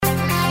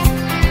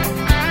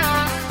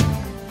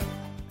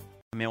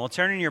Amen. We'll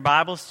turn in your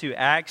Bibles to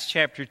Acts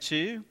chapter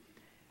 2,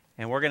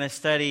 and we're going to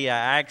study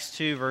Acts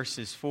 2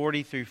 verses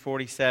 40 through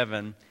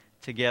 47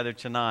 together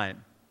tonight.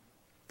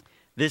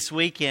 This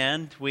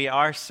weekend, we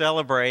are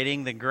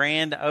celebrating the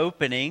grand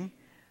opening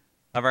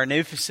of our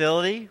new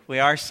facility. We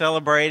are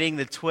celebrating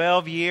the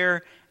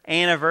 12-year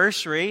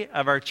anniversary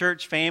of our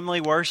church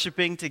family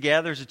worshiping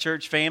together as a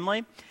church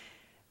family.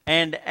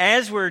 And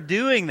as we're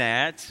doing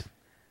that,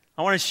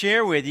 I want to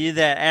share with you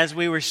that as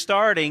we were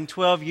starting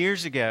 12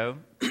 years ago,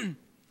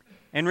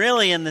 and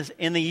really in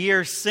the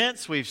years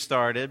since we've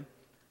started,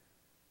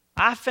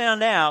 I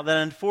found out that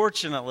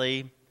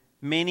unfortunately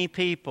many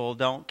people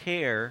don't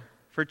care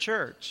for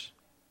church.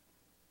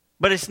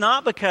 But it's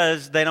not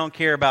because they don't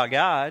care about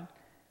God.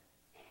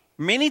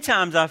 Many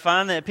times I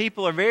find that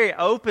people are very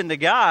open to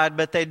God,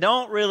 but they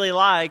don't really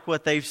like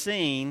what they've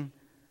seen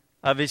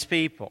of His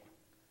people,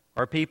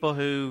 or people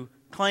who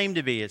claim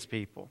to be His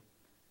people.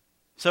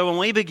 So when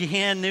we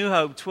began New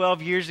Hope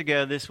 12 years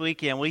ago this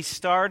weekend, we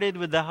started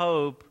with the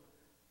hope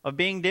of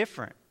being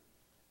different.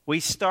 We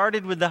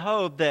started with the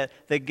hope that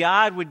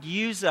God would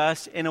use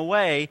us in a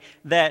way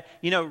that,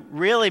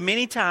 really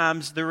many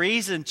times the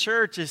reason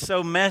church is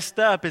so messed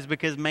up is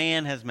because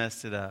man has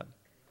messed it up.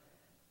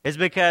 It's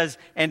because,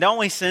 and don't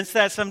we sense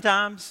that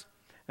sometimes?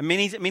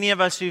 Many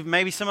of us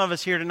maybe some of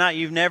us here tonight,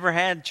 you've never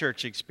had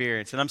church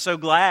experience. And I'm so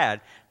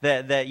glad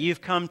that you've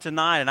come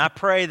tonight. And I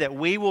pray that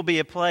we will be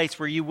a place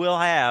where you will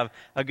have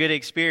a good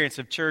experience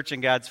of church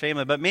and God's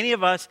family. But many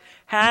of us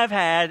have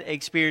had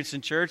experience in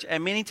church.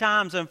 And many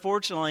times,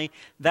 unfortunately,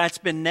 that's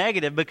been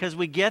negative because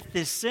we get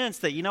this sense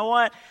that, you know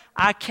what?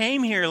 I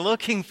came here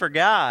looking for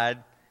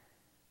God,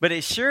 but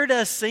it sure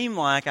does seem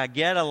like I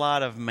get a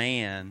lot of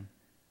man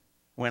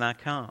when I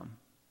come.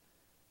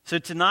 So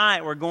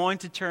tonight we're going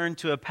to turn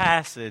to a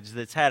passage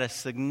that's had a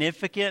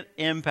significant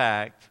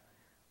impact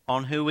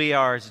on who we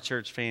are as a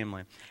church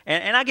family.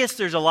 And I guess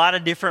there's a lot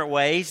of different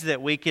ways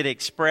that we could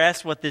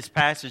express what this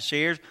passage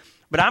shares,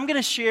 but I'm going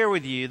to share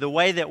with you the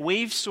way that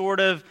we've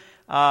sort of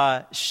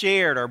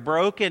shared or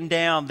broken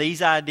down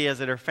these ideas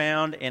that are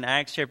found in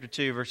Acts chapter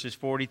 2, verses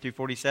 40 through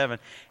 47.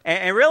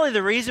 And really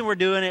the reason we're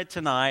doing it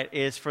tonight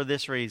is for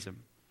this reason.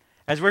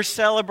 As we're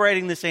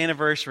celebrating this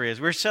anniversary,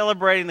 as we're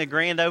celebrating the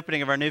grand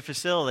opening of our new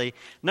facility,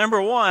 number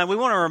one, we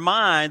want to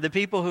remind the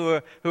people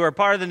who are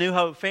part of the New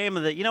Hope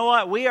family that, you know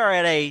what, we are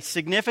at a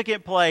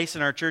significant place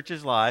in our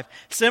church's life,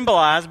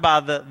 symbolized by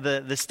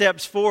the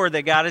steps forward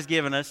that God has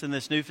given us in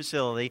this new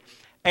facility.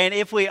 And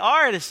if we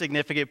are at a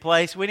significant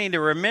place, we need to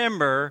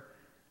remember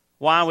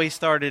why we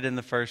started in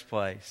the first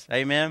place.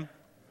 Amen?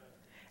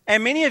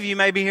 And many of you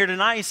may be here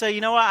tonight, you say, you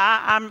know what,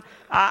 I'm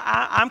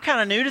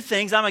kind of new to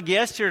things. I'm a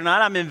guest here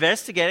tonight. I'm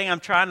investigating. I'm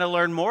trying to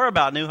learn more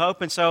about New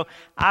Hope. And so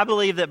I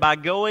believe that by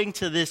going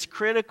to this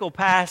critical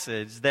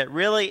passage that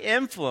really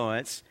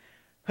influenced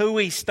who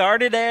we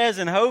started as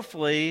and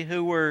hopefully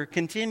who we're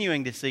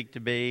continuing to seek to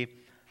be,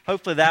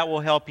 hopefully that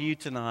will help you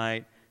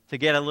tonight to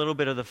get a little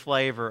bit of the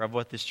flavor of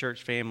what this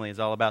church family is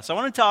all about. So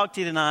I want to talk to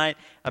you tonight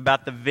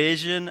about the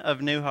vision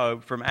of New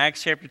Hope from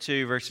Acts chapter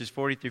 2, verses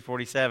 40 through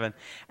 47.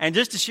 And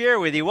just to share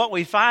with you what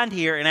we find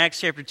here in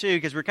Acts chapter 2,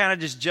 because we're kind of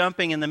just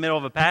jumping in the middle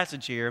of a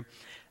passage here,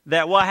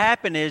 that what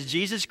happened is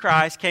Jesus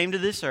Christ came to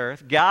this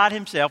earth, God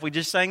Himself. We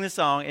just sang the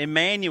song,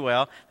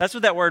 Emmanuel. That's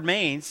what that word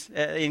means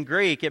in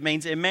Greek. It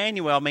means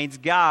Emmanuel, means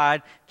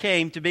God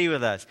came to be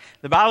with us.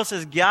 The Bible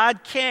says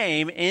God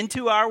came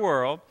into our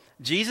world.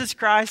 Jesus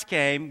Christ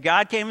came.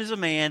 God came as a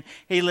man.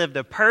 He lived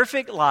a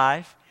perfect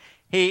life.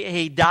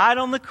 He died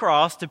on the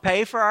cross to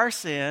pay for our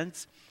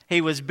sins.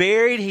 He was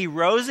buried. He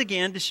rose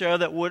again to show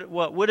that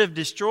what would have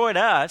destroyed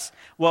us,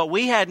 what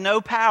we had no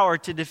power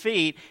to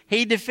defeat,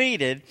 He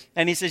defeated.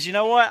 And He says, you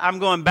know what? I'm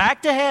going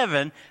back to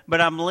heaven,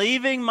 but I'm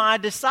leaving my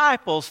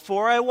disciples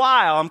for a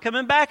while. I'm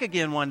coming back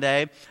again one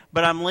day,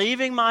 but I'm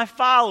leaving my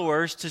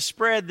followers to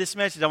spread this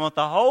message. I want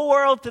the whole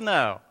world to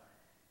know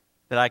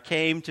that I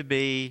came to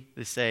be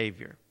the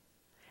Savior.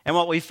 And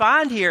what we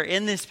find here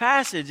in this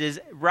passage is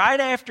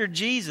right after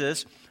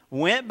Jesus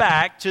went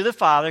back to the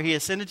Father, He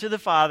ascended to the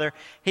Father,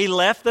 He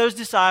left those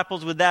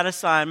disciples with that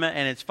assignment,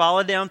 and it's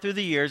followed down through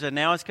the years, and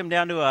now it's come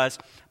down to us.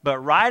 But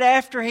right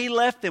after He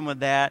left them with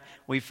that,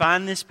 we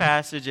find this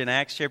passage in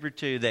Acts chapter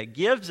 2 that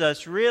gives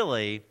us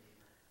really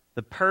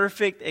the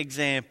perfect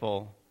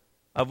example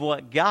of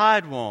what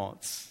God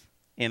wants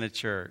in a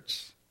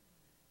church.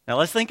 Now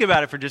let's think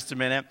about it for just a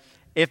minute.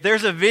 If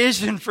there's a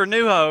vision for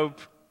New Hope,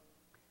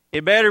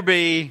 it better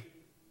be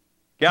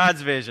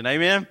God's vision.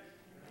 Amen?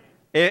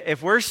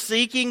 If we're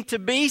seeking to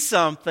be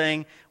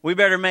something, we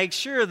better make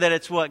sure that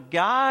it's what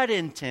God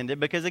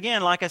intended. Because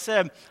again, like I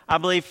said, I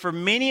believe for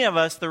many of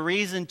us, the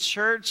reason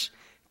church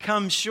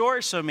comes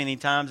short so many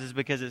times is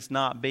because it's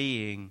not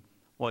being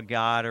what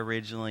God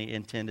originally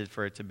intended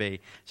for it to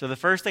be. So the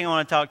first thing I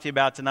want to talk to you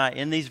about tonight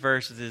in these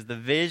verses is the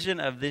vision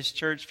of this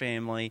church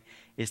family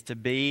is to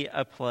be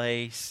a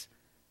place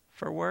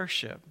for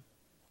worship.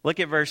 Look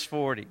at verse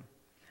 40.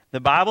 The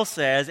Bible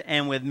says,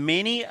 and with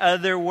many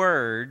other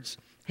words,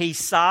 he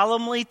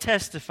solemnly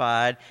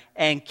testified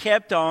and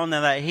kept on.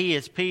 Now that he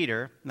is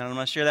Peter, and I'm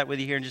going to share that with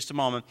you here in just a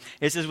moment.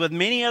 It says, with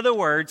many other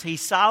words, he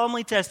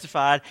solemnly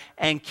testified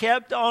and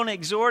kept on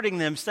exhorting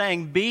them,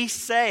 saying, be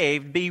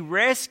saved, be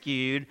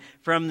rescued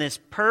from this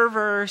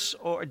perverse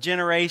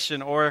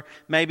generation, or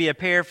maybe a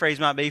paraphrase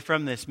might be,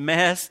 from this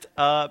messed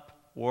up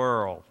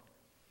world.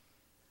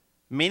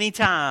 Many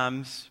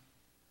times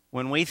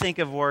when we think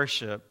of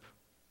worship,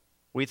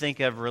 we think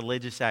of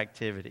religious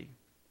activity.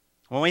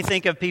 When we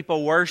think of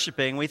people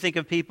worshiping, we think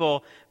of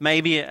people,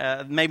 maybe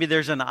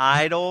there's an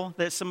idol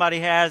that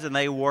somebody has and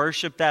they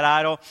worship that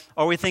idol.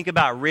 Or we think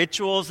about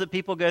rituals that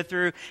people go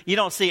through. You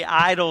don't see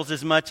idols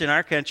as much in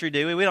our country,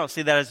 do we? We don't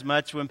see that as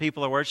much when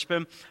people are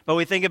worshiping. But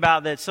we think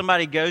about that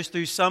somebody goes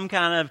through some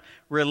kind of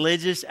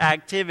religious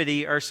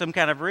activity or some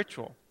kind of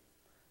ritual.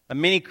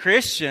 And many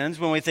Christians,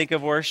 when we think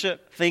of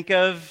worship, think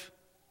of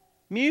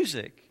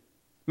music.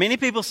 Many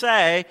people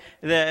say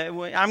that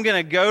I'm going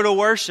to go to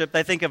worship.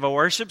 They think of a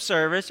worship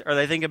service, or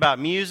they think about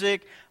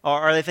music,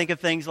 or they think of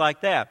things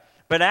like that.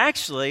 But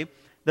actually,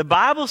 the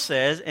Bible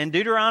says in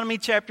Deuteronomy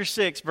chapter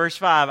 6, verse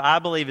 5, I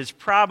believe is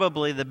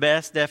probably the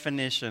best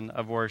definition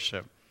of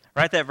worship.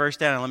 Write that verse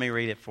down and let me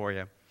read it for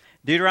you.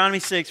 Deuteronomy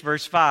 6,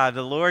 verse 5,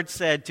 the Lord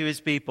said to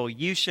his people,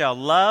 you shall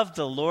love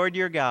the Lord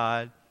your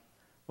God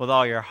with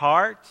all your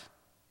heart,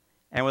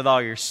 and with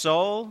all your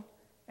soul,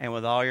 and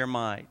with all your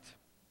might.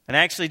 And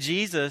actually,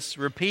 Jesus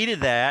repeated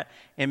that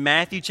in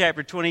Matthew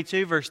chapter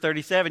 22, verse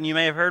 37. You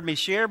may have heard me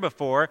share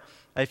before,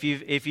 if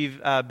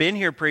you've been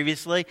here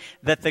previously,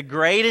 that the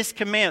greatest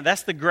commandment,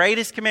 that's the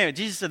greatest commandment.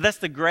 Jesus said that's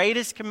the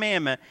greatest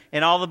commandment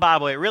in all the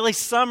Bible. It really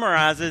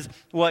summarizes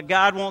what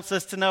God wants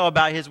us to know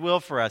about His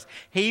will for us.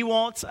 He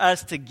wants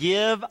us to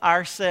give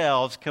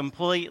ourselves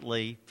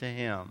completely to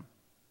Him.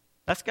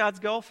 That's God's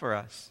goal for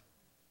us.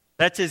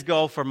 That's His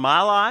goal for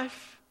my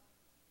life.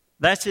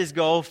 That's His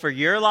goal for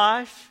your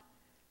life.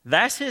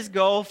 That's His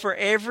goal for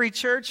every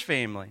church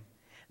family.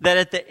 That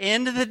at the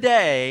end of the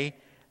day,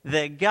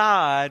 that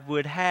God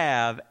would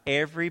have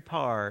every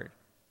part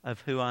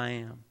of who I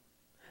am.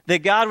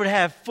 That God would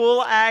have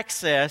full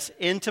access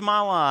into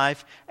my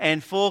life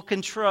and full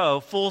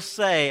control, full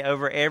say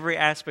over every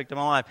aspect of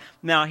my life.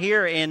 Now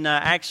here in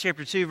Acts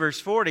chapter 2,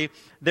 verse 40,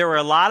 there were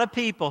a lot of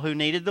people who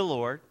needed the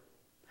Lord.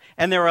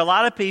 And there were a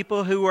lot of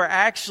people who were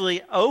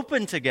actually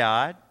open to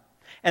God.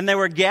 And they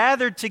were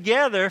gathered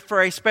together for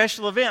a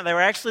special event. They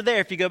were actually there.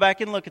 If you go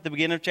back and look at the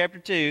beginning of chapter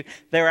 2,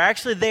 they were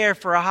actually there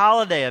for a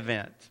holiday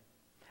event.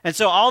 And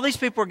so all these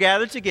people were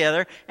gathered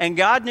together, and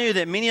God knew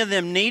that many of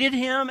them needed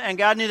Him, and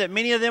God knew that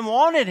many of them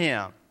wanted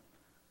Him.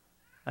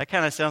 That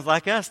kind of sounds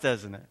like us,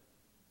 doesn't it?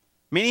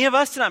 Many of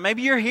us tonight,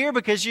 maybe you're here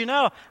because you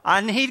know,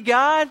 I need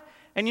God,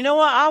 and you know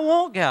what? I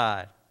want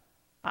God.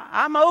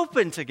 I'm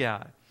open to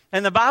God.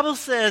 And the Bible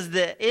says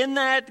that in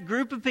that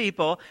group of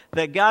people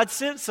that God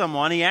sent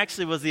someone, he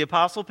actually was the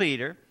Apostle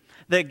Peter,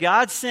 that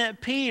God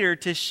sent Peter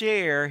to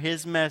share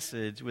his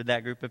message with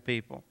that group of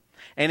people.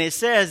 And it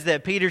says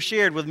that Peter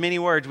shared with many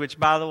words, which,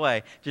 by the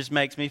way, just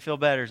makes me feel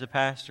better as a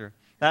pastor.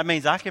 That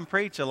means I can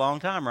preach a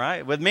long time,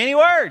 right? With many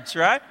words,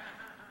 right?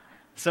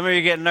 Some of you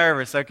are getting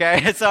nervous,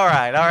 okay? It's all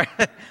right, all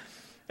right.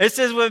 It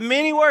says with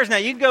many words. Now,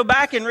 you can go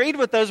back and read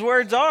what those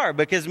words are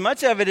because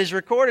much of it is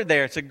recorded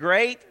there. It's a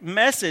great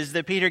message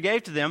that Peter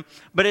gave to them.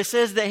 But it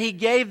says that he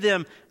gave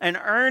them an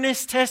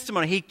earnest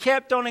testimony. He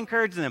kept on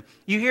encouraging them.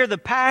 You hear the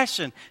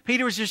passion.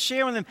 Peter was just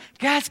sharing with them,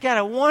 God's got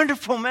a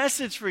wonderful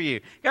message for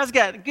you. God's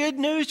got good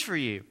news for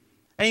you.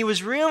 And he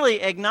was really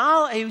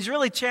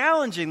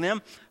challenging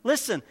them.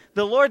 Listen,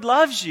 the Lord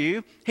loves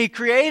you. He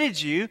created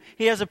you.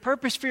 He has a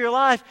purpose for your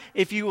life.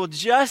 If you will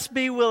just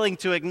be willing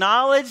to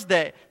acknowledge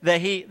that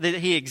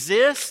He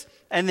exists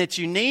and that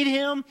you need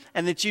Him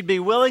and that you'd be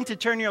willing to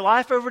turn your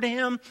life over to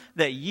Him,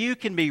 that you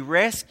can be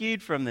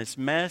rescued from this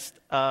messed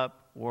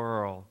up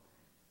world.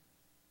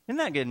 Isn't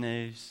that good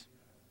news?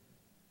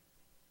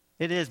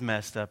 It is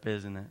messed up,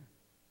 isn't it?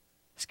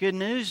 It's good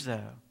news,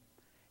 though.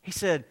 He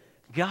said,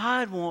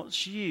 God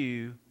wants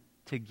you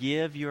to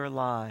give your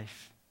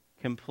life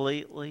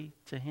completely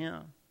to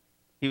Him.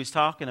 He was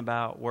talking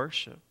about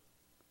worship.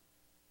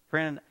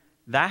 Friend,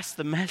 that's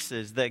the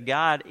message that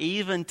God,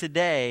 even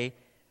today,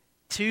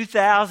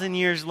 2,000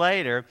 years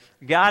later,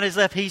 God has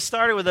left. He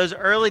started with those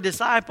early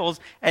disciples,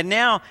 and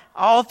now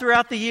all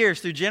throughout the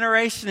years, through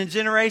generation and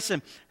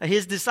generation,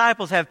 His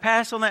disciples have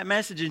passed on that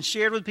message and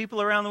shared with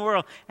people around the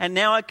world. And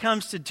now it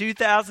comes to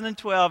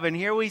 2012, and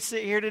here we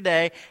sit here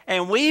today,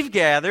 and we've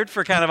gathered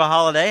for kind of a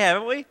holiday,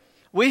 haven't we?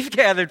 We've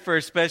gathered for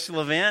a special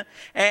event,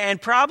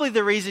 and probably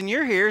the reason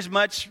you're here is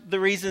much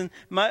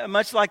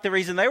like the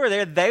reason they were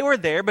there. They were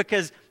there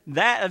because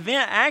that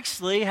event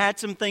actually had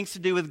some things to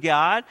do with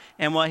God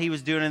and what He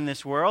was doing in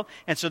this world.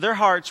 And so their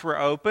hearts were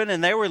open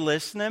and they were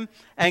listening.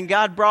 And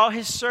God brought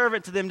His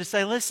servant to them to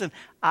say, listen,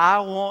 I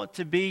want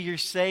to be your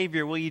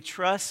Savior. Will you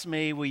trust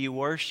me? Will you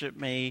worship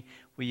me?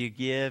 Will you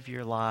give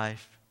your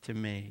life to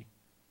me?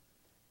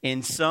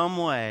 In some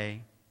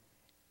way,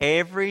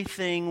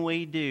 everything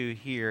we do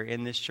here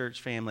in this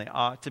church family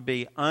ought to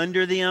be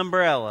under the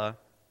umbrella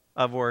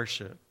of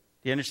worship.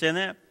 Do you understand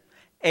that?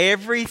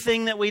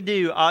 Everything that we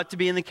do ought to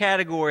be in the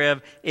category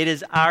of it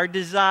is our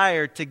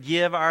desire to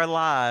give our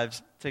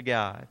lives to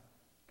God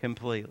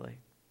completely.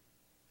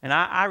 And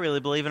I really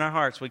believe in our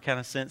hearts we kind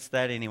of sensed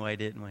that anyway,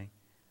 didn't we?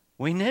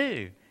 We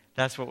knew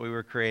that's what we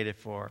were created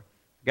for.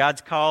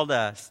 God's called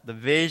us. The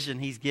vision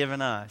He's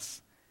given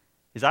us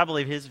is, I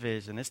believe, His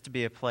vision is to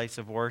be a place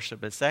of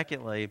worship. But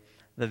secondly,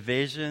 the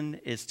vision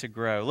is to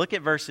grow. Look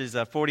at verses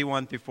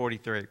 41 through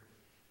 43.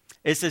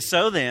 It says,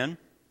 "So then,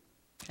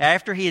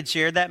 after He had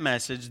shared that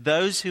message,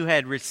 those who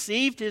had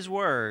received His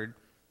word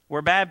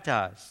were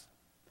baptized.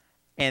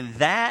 And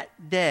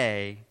that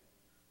day,"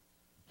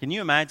 can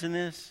you imagine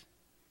this?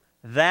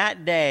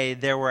 That day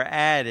there were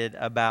added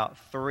about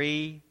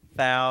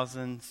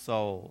 3,000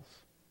 souls.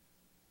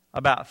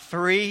 About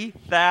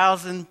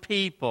 3,000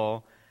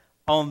 people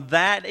on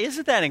that.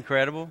 Isn't that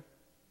incredible?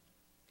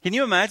 Can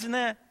you imagine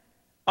that?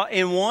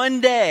 In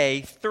one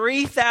day,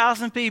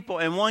 3,000 people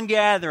in one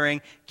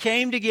gathering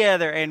came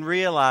together and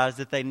realized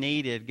that they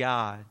needed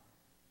God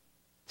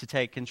to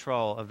take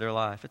control of their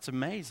life. It's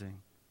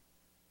amazing.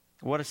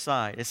 What a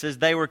sight. It says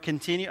they were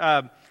continually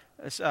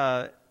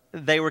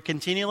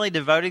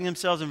devoting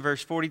themselves, in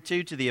verse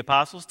 42, to the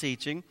apostles'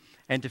 teaching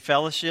and to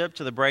fellowship,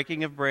 to the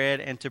breaking of bread,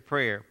 and to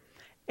prayer.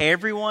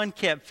 Everyone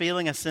kept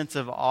feeling a sense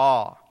of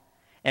awe,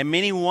 and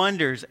many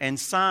wonders and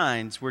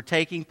signs were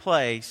taking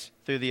place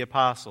through the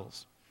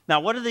apostles. Now,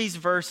 what do these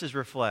verses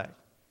reflect?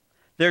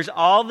 There's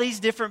all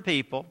these different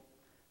people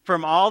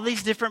from all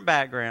these different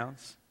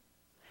backgrounds,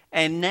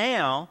 and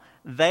now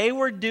they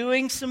were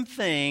doing some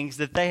things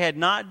that they had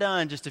not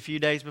done just a few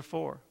days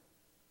before.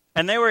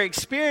 And they were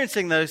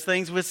experiencing those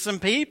things with some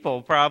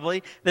people,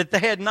 probably, that they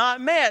had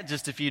not met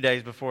just a few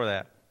days before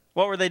that.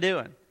 What were they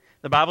doing?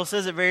 The Bible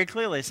says it very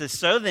clearly. It says,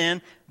 "So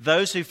then,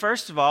 those who,"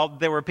 first of all,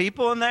 there were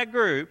people in that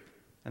group,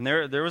 and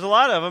there was a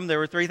lot of them. There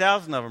were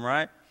 3,000 of them,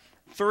 right?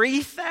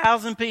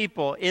 3,000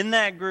 people in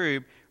that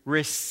group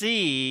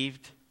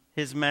received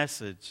His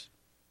message.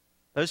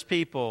 Those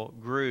people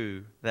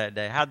grew that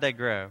day. How'd they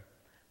grow?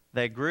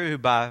 They grew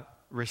by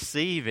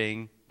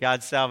receiving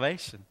God's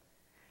salvation.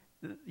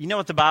 You know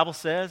what the Bible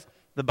says?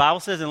 The Bible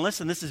says, and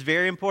listen, this is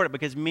very important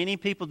because many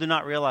people do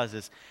not realize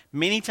this.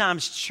 Many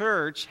times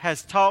church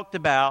has talked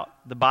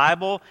about the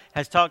Bible,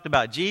 has talked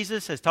about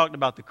Jesus, has talked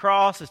about the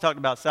cross, has talked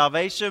about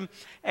salvation,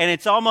 and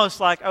it's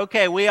almost like,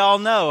 okay, we all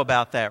know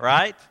about that,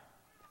 right?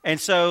 And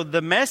so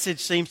the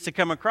message seems to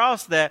come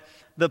across that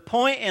the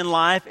point in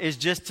life is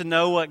just to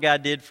know what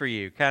God did for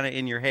you, kind of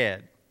in your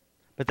head.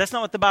 But that's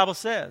not what the Bible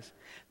says.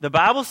 The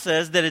Bible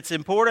says that it's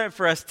important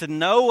for us to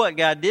know what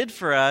God did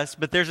for us,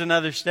 but there's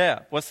another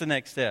step. What's the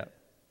next step?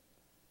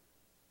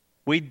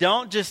 We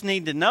don't just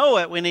need to know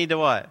it, we need to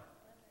what?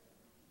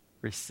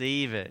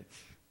 Receive it.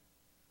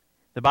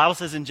 The Bible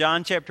says in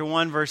John chapter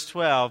 1, verse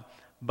 12,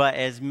 "But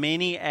as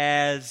many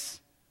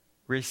as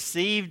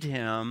received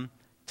Him,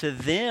 to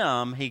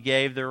them He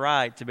gave the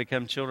right to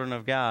become children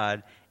of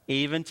God,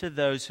 even to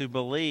those who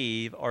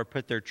believe or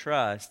put their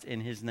trust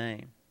in His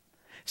name."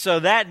 So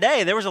that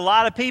day, there was a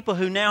lot of people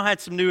who now had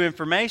some new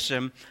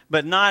information,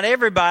 but not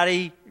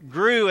everybody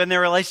grew in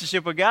their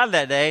relationship with God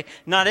that day.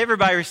 Not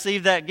everybody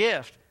received that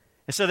gift.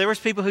 And so there was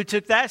people who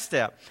took that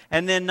step.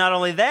 And then not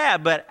only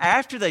that, but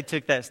after they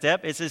took that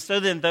step, it says, "So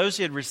then those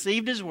who had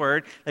received His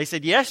word," they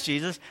said, "Yes,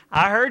 Jesus,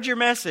 I heard your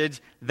message.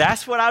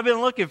 That's what I've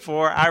been looking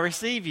for. I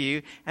receive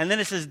you." And then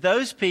it says,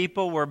 "Those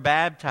people were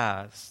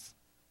baptized."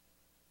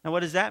 Now,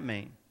 what does that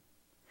mean?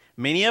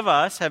 Many of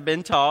us have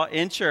been taught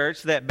in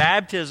church that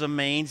baptism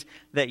means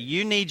that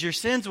you need your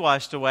sins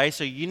washed away,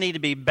 so you need to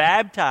be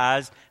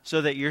baptized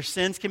so that your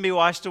sins can be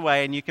washed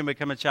away and you can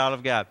become a child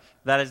of God.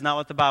 That is not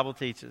what the Bible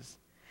teaches.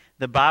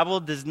 The Bible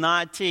does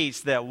not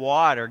teach that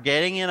water,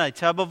 getting in a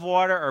tub of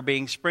water or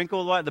being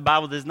sprinkled with water, the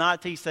Bible does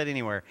not teach that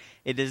anywhere.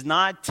 It does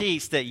not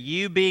teach that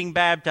you being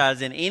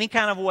baptized in any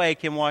kind of way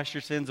can wash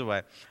your sins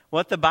away.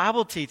 What the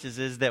Bible teaches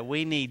is that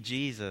we need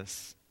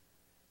Jesus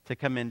to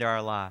come into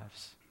our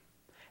lives.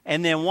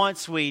 And then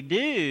once we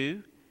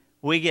do,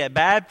 we get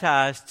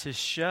baptized to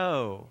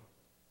show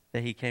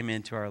that He came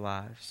into our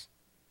lives.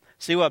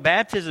 See what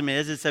baptism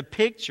is? It's a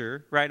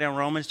picture, right now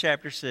Romans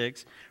chapter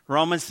 6.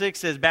 Romans 6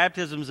 says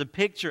baptism is a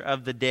picture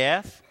of the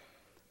death,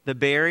 the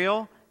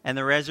burial, and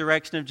the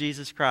resurrection of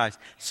Jesus Christ.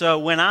 So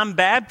when I'm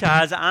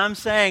baptized, I'm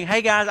saying,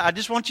 hey guys, I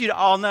just want you to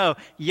all know,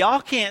 y'all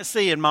can't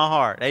see in my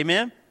heart.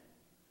 Amen?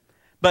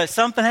 But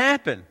something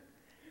happened.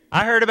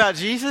 I heard about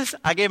Jesus.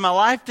 I gave my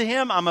life to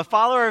Him. I'm a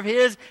follower of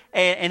His.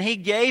 And He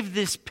gave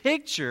this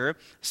picture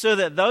so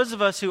that those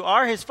of us who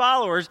are His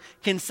followers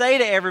can say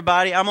to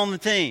everybody, I'm on the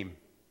team.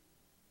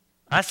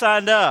 I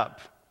signed up.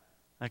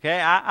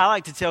 Okay? I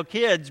like to tell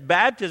kids,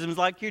 baptism is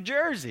like your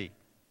jersey.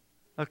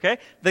 Okay?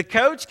 The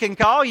coach can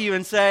call you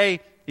and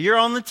say, you're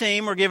on the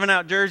team. We're giving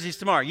out jerseys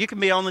tomorrow. You can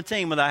be on the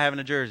team without having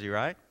a jersey,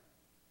 right?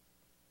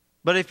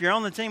 But if you're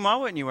on the team, why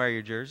wouldn't you wear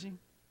your jersey?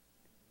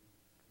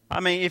 I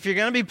mean, if you're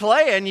going to be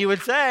playing, you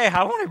would say,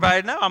 I want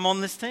everybody to know I'm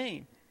on this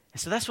team. And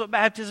so that's what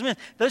baptism is.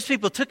 Those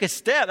people took a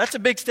step. That's a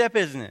big step,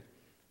 isn't it?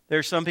 There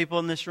are some people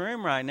in this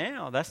room right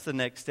now. That's the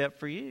next step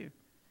for you.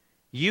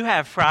 You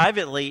have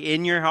privately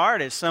in your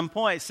heart at some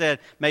point said,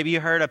 maybe you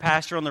heard a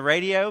pastor on the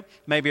radio,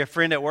 maybe a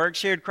friend at work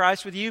shared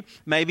Christ with you,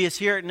 maybe it's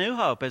here at New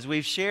Hope as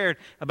we've shared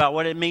about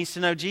what it means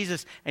to know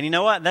Jesus. And you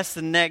know what? That's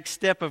the next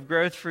step of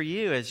growth for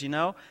you is,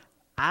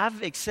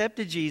 I've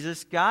accepted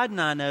Jesus. God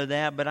and I know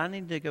that, but I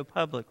need to go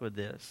public with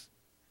this.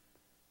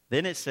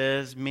 Then it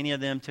says, many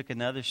of them took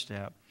another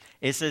step.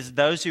 It says,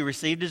 those who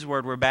received his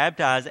word were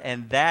baptized,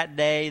 and that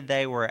day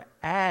they were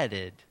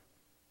added.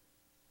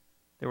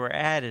 There were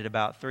added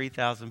about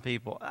 3,000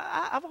 people.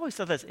 I've always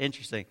thought that's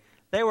interesting.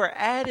 They were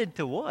added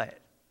to what?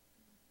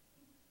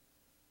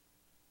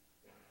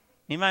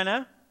 Anybody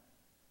know?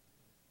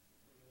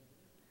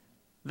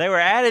 They were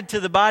added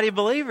to the body of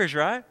believers,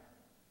 right?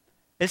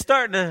 It's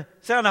starting to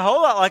sound a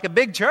whole lot like a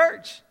big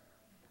church.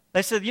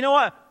 They said, you know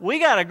what? We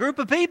got a group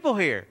of people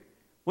here.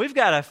 We've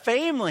got a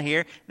family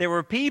here. There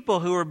were people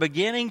who were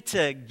beginning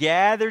to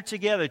gather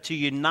together, to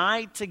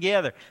unite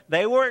together.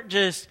 They weren't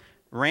just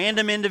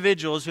random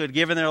individuals who had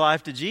given their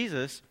life to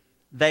Jesus.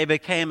 They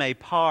became a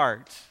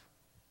part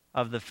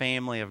of the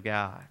family of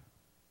God.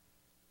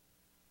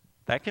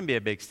 That can be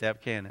a big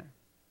step, can't it?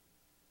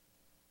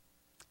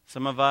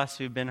 Some of us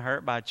who've been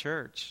hurt by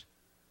church,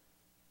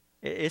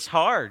 it's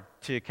hard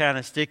to kind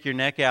of stick your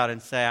neck out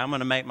and say, I'm going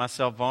to make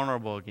myself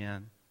vulnerable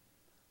again.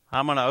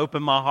 I'm going to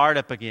open my heart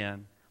up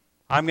again.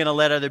 I'm going to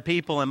let other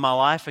people in my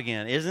life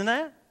again. Isn't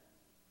that?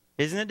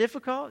 Isn't it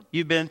difficult?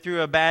 You've been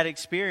through a bad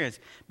experience.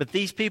 But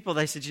these people,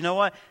 they said, you know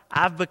what?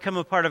 I've become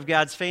a part of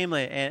God's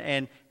family,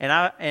 and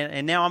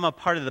now I'm a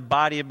part of the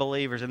body of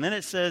believers. And then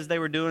it says they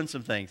were doing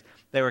some things.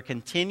 They were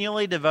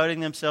continually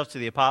devoting themselves to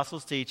the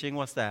apostles' teaching.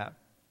 What's that?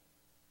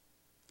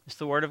 It's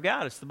the Word of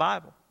God. It's the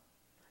Bible.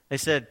 They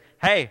said,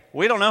 hey,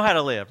 we don't know how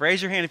to live.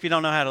 Raise your hand if you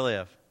don't know how to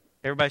live.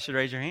 Everybody should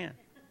raise your hand.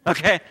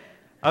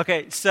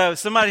 Okay, so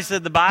somebody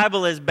said the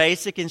Bible is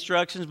basic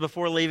instructions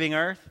before leaving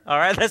earth. All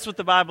right, that's what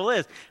the Bible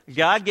is.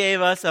 God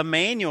gave us a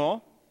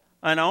manual,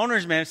 an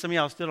owner's manual. Some of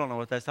y'all still don't know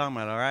what that's talking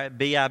about, all right?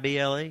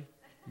 B-I-B-L-E,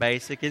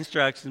 basic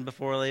instructions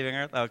before leaving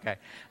earth. Okay,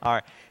 all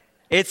right.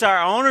 It's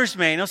our owner's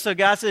manual, so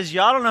God says,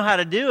 y'all don't know how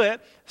to do it,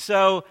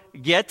 so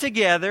get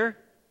together,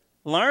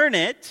 learn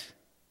it,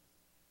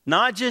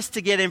 not just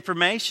to get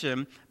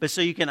information, but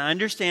so you can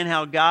understand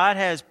how God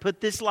has put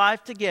this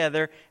life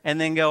together and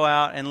then go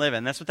out and live it.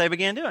 And that's what they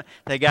began doing.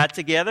 They got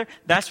together.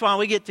 That's why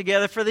we get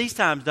together for these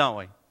times, don't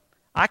we?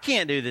 I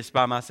can't do this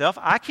by myself.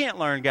 I can't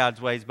learn God's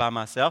ways by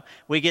myself.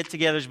 We get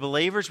together as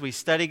believers. We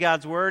study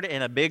God's Word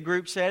in a big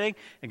group setting.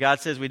 And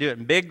God says we do it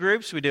in big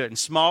groups. We do it in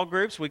small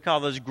groups. We call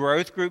those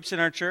growth groups in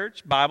our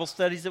church, Bible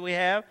studies that we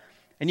have.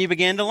 And you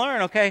begin to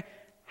learn, okay,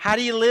 how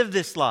do you live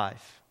this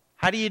life?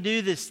 How do you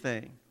do this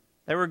thing?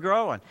 They were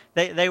growing.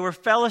 They were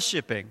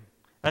fellowshipping.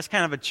 That's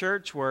kind of a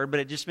church word,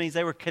 but it just means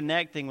they were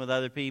connecting with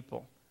other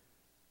people.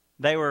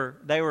 They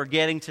were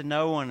getting to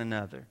know one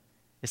another.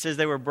 It says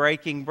they were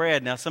breaking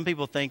bread. Now, some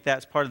people think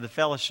that's part of the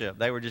fellowship.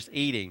 They were just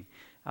eating.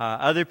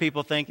 Other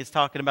people think it's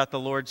talking about the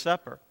Lord's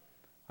Supper.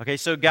 Okay,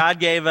 so God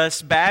gave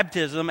us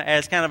baptism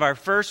as kind of our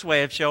first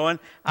way of showing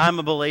I'm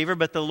a believer,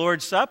 but the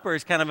Lord's Supper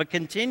is kind of a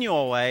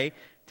continual way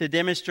to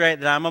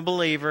demonstrate that I'm a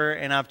believer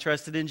and I've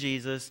trusted in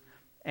Jesus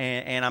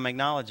and I'm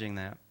acknowledging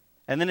that.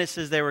 And then it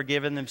says they were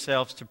giving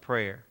themselves to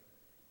prayer.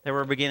 They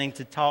were beginning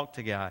to talk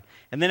to God.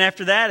 And then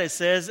after that it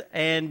says,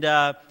 and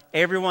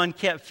everyone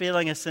kept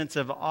feeling a sense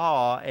of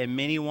awe, and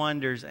many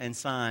wonders and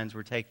signs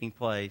were taking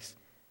place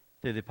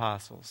through the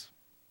apostles.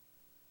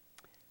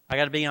 I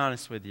got to be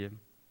honest with you.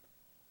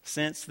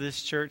 Since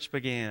this church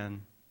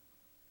began,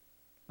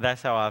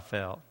 that's how I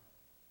felt.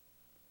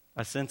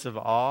 A sense of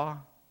awe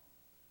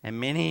and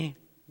many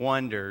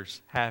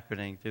wonders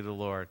happening through the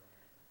Lord.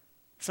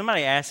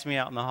 Somebody asked me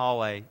out in the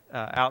hallway,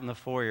 out in the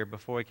foyer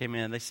before we came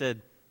in, they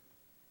said,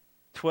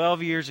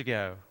 12 years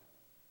ago,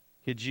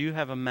 could you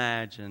have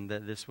imagined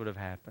that this would have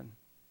happened?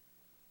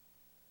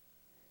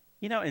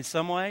 You know, in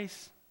some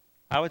ways,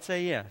 I would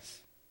say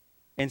yes.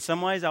 In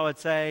some ways, I would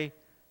say,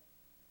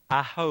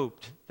 I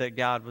hoped that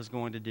God was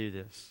going to do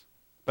this.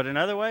 But in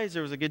other ways,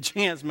 there was a good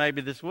chance maybe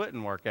this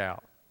wouldn't work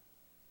out.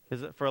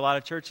 Because for a lot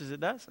of churches,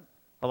 it doesn't.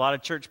 A lot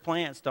of church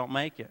plants don't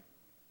make it.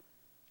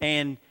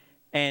 And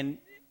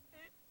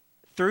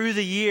through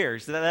the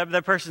years,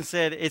 that person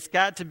said, it's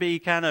got to be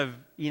kind of,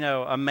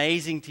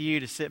 amazing to you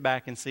to sit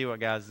back and see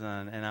what God's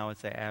done. And I would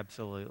say,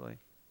 absolutely.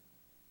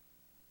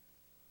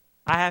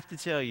 I have to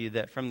tell you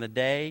that from the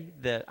day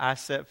that I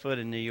set foot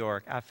in New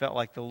York, I felt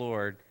like the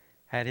Lord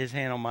had His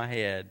hand on my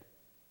head.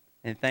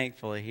 And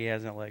thankfully, He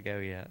hasn't let go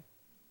yet.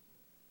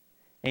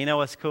 And you know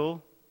what's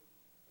cool?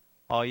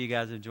 All you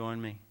guys have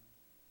joined me.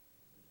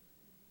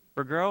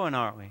 We're growing,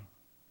 aren't we?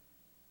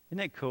 Isn't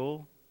it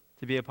cool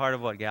to be a part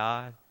of what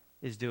God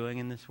is doing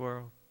in this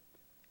world?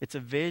 It's a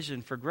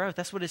vision for growth.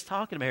 That's what it's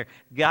talking about here.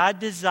 God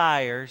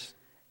desires,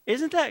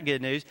 isn't that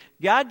good news?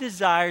 God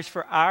desires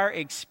for our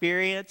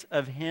experience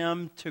of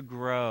Him to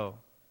grow.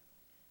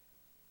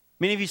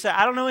 Many of you say,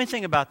 I don't know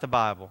anything about the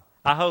Bible.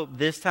 I hope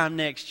this time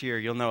next year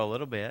you'll know a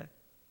little bit.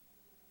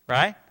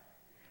 Right?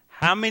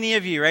 How many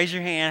of you, raise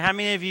your hand, how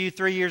many of you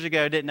 3 years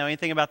ago didn't know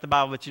anything about the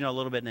Bible, but you know a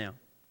little bit now?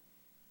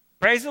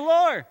 Praise the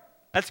Lord.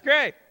 That's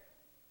great.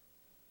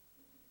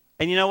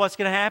 And you know what's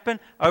going to happen?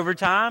 Over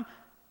time,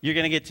 you're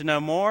going to get to know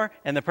more,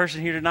 and the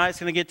person here tonight is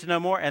going to get to know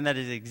more, and that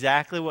is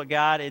exactly what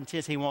God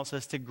intends. He wants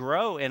us to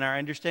grow in our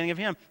understanding of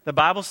Him. The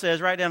Bible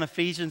says, right down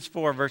Ephesians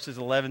 4, verses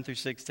 11 through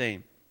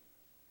 16.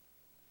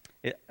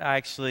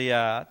 I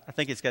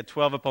think it's got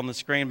 12 up on the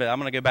screen, but I'm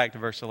going to go back to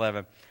verse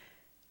 11.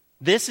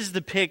 This is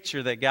the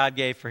picture that God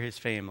gave for His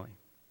family.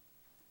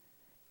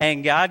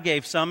 And God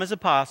gave some as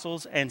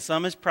apostles, and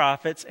some as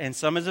prophets, and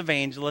some as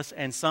evangelists,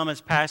 and some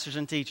as pastors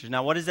and teachers.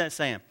 Now, what is that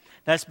saying?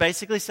 That's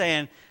basically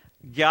saying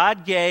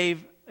God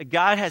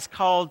has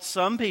called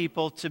some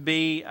people to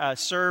be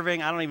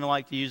serving. I don't even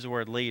like to use the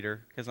word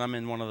leader because I'm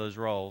in one of those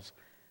roles.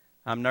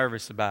 I'm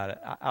nervous about it.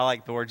 I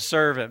like the word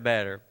servant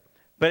better.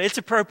 But it's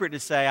appropriate to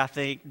say, I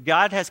think,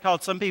 God has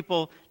called some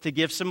people to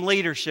give some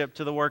leadership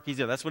to the work He's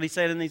doing. That's what He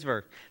said in these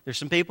verses. There's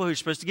some people who are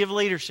supposed to give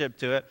leadership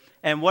to it.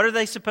 And what are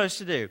they supposed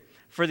to do?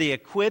 For the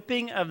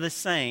equipping of the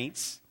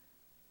saints.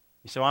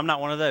 So I'm not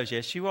one of those.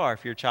 Yes, you are.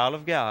 If you're a child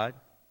of God,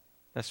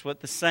 that's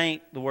what the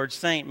word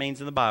saint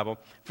means in the Bible.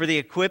 For the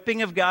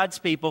equipping of God's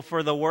people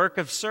for the work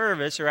of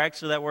service, or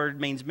actually that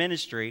word means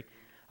ministry.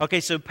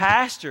 Okay, so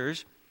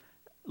pastors,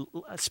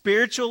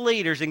 spiritual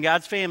leaders in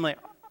God's family,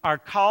 are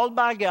called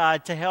by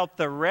God to help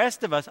the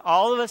rest of us,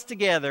 all of us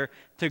together,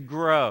 to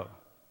grow.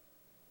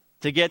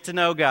 To get to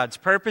know God's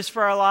purpose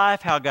for our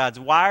life, how God's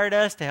wired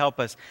us, to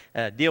help us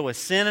deal with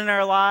sin in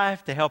our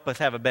life, to help us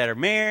have a better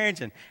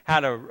marriage, and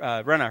how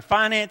to run our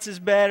finances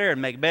better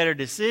and make better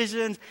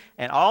decisions.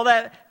 And all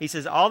that, he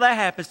says, all that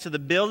happens to the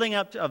building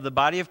up of the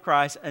body of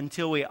Christ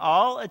until we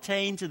all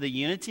attain to the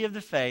unity of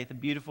the faith, a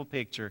beautiful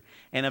picture,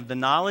 and of the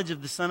knowledge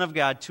of the Son of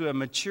God, to a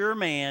mature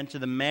man, to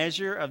the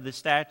measure of the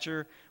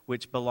stature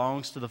which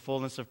belongs to the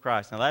fullness of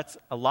Christ. Now that's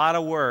a lot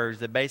of words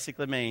that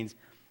basically means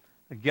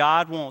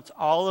God wants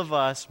all of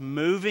us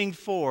moving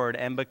forward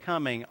and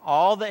becoming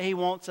all that He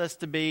wants us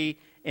to be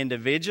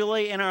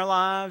individually in our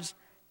lives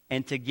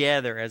and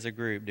together as a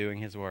group doing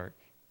His work.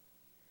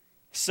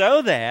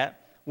 So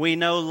that we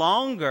no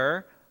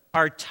longer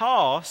are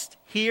tossed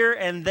here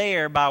and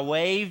there by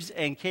waves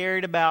and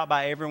carried about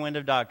by every wind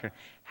of doctrine.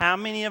 How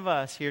many of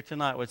us here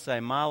tonight would say,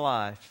 my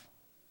life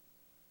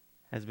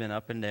has been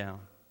up and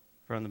down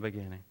from the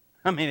beginning?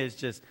 I mean, it's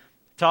just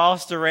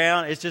tossed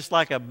around. It's just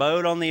like a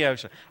boat on the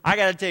ocean. I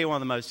got to tell you, one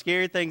of the most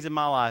scary things in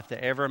my life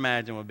to ever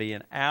imagine would be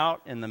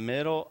out in the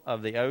middle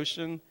of the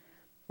ocean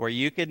where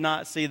you could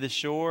not see the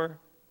shore,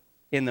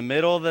 in the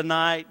middle of the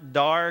night,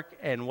 dark,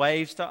 and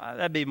waves.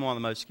 That'd be one of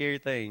the most scary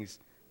things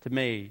to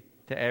me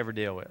to ever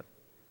deal with.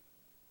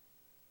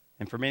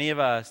 And for many of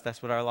us,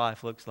 that's what our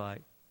life looks like.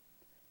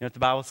 You know what the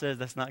Bible says?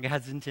 That's not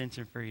God's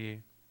intention for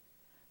you.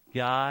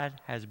 God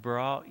has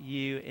brought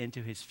you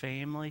into His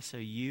family so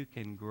you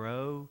can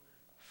grow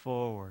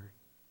forward.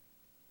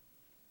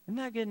 Isn't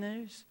that good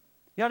news?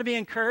 You ought to be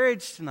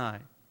encouraged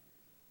tonight.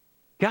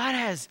 God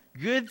has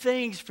good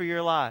things for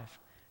your life.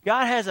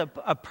 God has a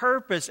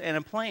purpose and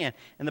a plan.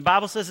 And the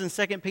Bible says in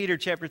 2 Peter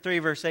chapter 3,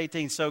 verse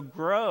 18, so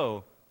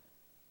grow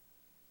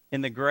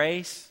in the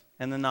grace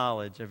and the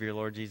knowledge of your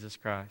Lord Jesus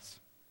Christ.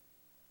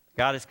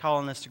 God is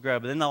calling us to grow.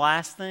 But then the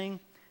last thing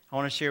I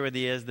want to share with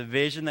you is the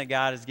vision that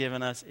God has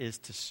given us is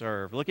to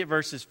serve. Look at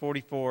verses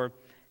 44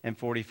 and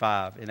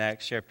 45 in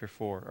Acts chapter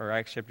 4, or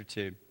Acts chapter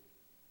 2.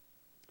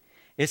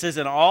 It says,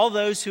 and all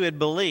those who had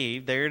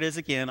believed, there it is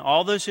again,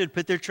 all those who had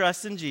put their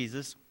trust in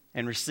Jesus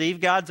and received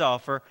God's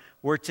offer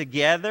were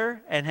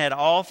together and had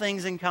all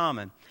things in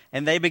common.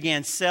 And they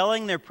began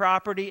selling their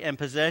property and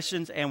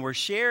possessions and were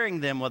sharing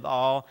them with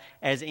all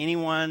as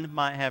anyone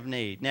might have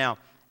need. Now,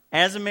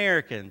 as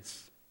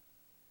Americans,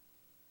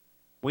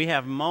 we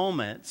have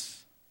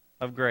moments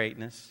of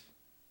greatness.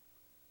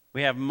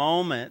 We have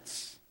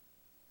moments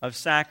of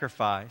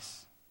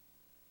sacrifice.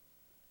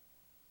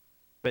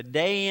 But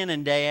day in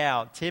and day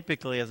out,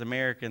 typically as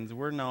Americans,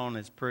 we're known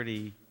as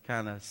pretty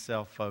kind of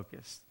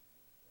self-focused.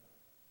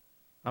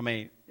 I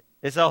mean,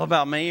 it's all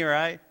about me,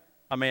 right?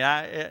 I mean,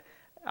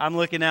 I'm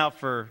looking out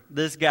for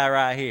this guy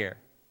right here.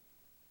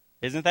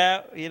 Isn't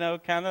that,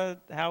 kind of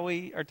how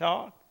we are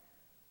taught?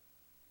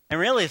 And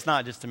really, it's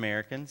not just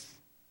Americans.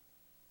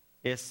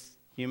 It's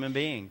human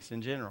beings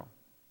in general.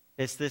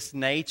 It's this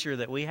nature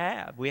that we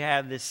have. We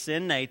have this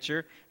sin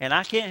nature, and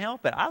I can't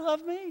help it. I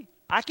love me.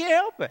 I can't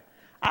help it.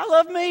 I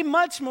love me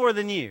much more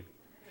than you.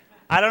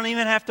 I don't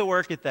even have to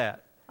work at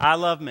that. I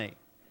love me.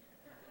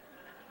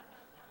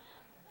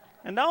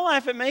 And don't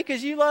laugh at me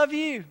because you love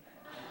you.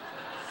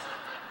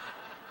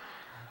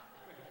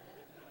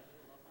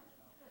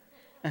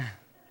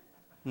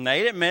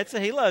 Nate admits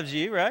it. He loves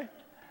you, right?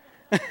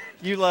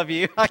 You love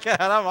you.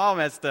 I'm all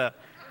messed up.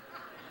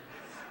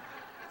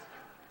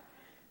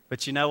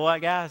 But you know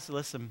what, guys?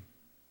 Listen,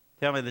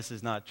 tell me this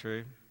is not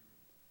true.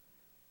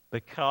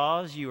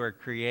 Because you are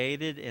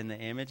created in the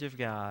image of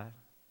God,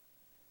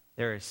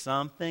 there is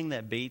something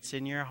that beats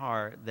in your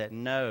heart that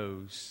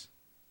knows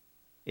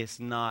it's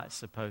not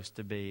supposed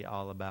to be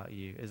all about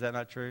you. Is that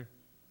not true?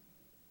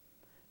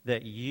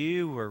 That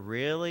you were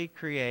really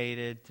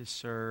created to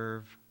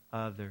serve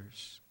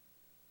others,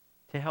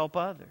 to help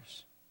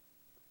others.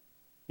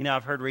 You know,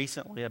 I've heard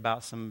recently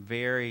about some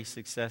very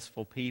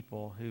successful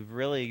people who've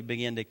really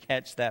begun to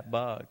catch that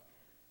bug.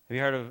 Have you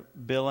heard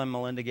of Bill and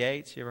Melinda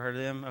Gates? You ever heard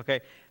of them?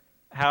 Okay.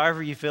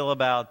 However you feel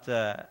about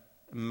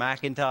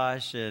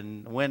Macintosh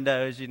and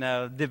Windows,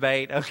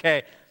 debate.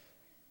 Okay.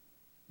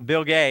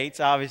 Bill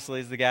Gates, obviously,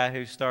 is the guy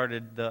who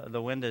started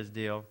the Windows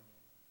deal.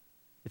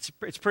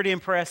 It's pretty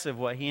impressive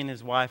what he and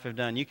his wife have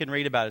done. You can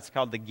read about it. It's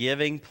called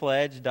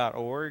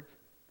thegivingpledge.org.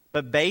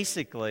 But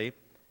basically,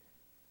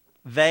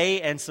 they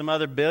and some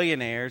other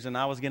billionaires, and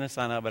I was going to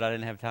sign up, but I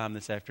didn't have time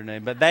this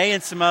afternoon. But they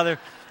and some other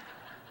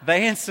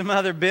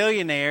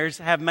billionaires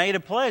have made a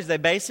pledge. They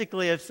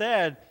basically have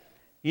said,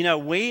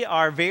 we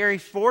are very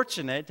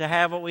fortunate to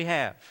have what we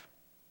have.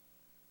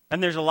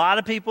 And there's a lot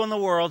of people in the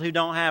world who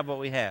don't have what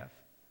we have.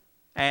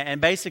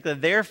 And basically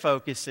their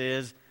focus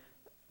is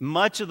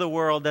much of the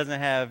world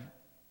doesn't have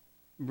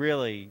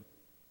really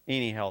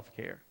any health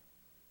care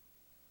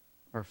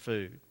or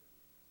food.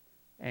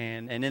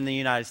 And in the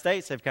United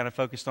States, they've kind of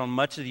focused on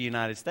much of the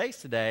United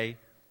States today.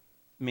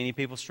 Many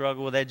people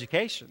struggle with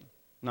education,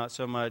 not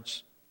so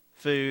much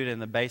food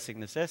and the basic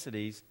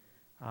necessities.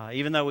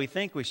 Even though we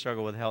think we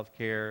struggle with health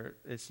care,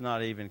 it's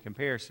not even in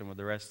comparison with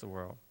the rest of the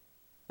world.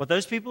 What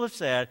those people have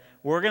said,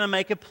 we're going to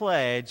make a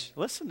pledge,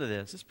 listen to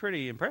this, it's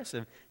pretty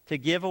impressive, to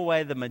give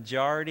away the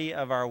majority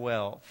of our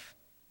wealth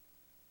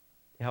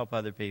to help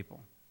other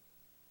people.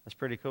 That's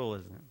pretty cool,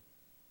 isn't it?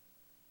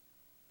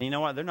 And you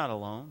know what? They're not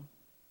alone.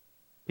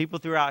 People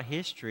throughout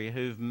history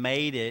who've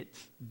made it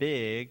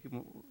big,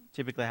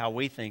 typically how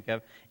we think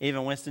of,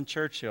 even Winston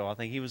Churchill, I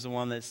think he was the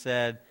one that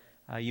said,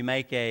 you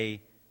make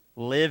a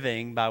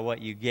living by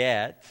what you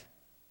get,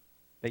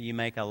 but you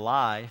make a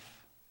life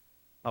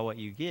by what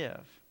you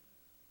give.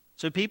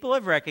 So people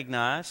have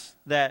recognized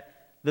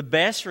that the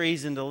best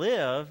reason to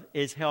live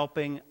is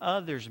helping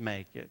others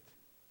make it.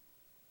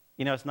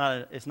 It's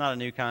not a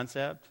new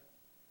concept.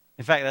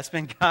 In fact, that's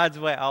been God's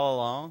way all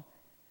along.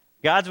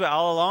 God's way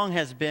all along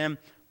has been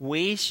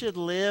we should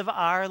live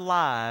our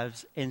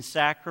lives in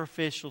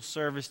sacrificial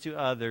service to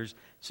others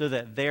so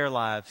that their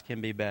lives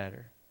can be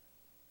better.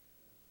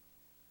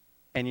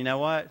 And you know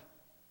what?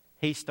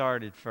 He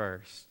started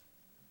first.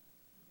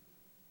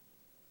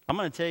 I'm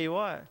going to tell you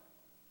what.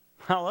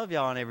 I love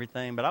y'all and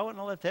everything, but I wouldn't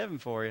have left heaven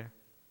for you.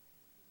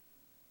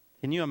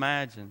 Can you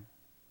imagine?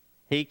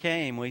 He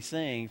came, we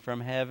sing,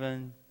 from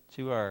heaven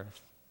to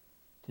earth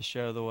to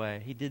show the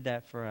way. He did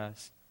that for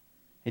us.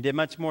 He did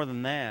much more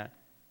than that.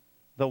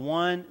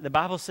 The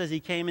Bible says he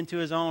came into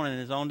his own and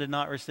his own did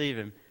not receive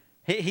him.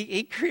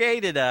 He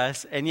created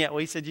us, and yet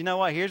we said, you know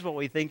what? Here's what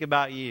we think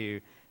about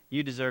you.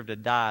 You deserve to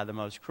die the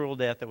most cruel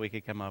death that we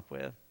could come up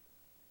with.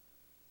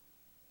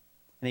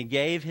 And he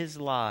gave his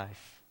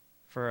life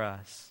for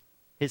us.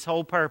 His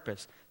whole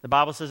purpose. The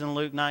Bible says in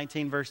Luke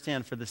 19, verse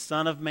 10, for the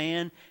Son of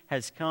Man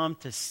has come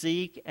to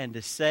seek and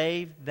to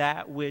save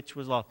that which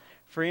was lost.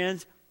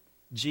 Friends,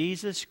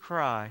 Jesus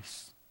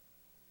Christ,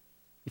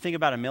 you think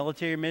about a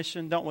military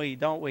mission, don't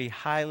we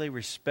highly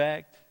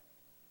respect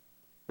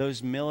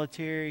those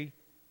military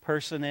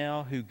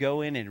personnel who go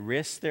in and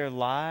risk their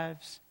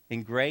lives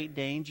in great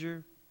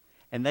danger?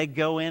 And they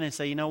go in and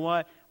say, you know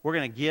what? We're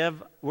going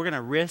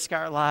to risk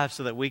our lives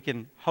so that we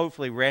can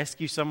hopefully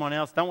rescue someone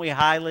else. Don't we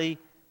highly,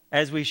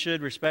 as we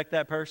should, respect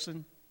that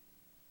person?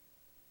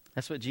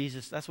 That's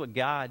what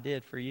God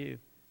did for you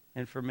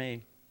and for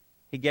me.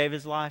 He gave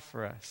his life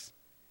for us.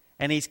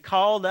 And he's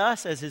called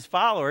us as his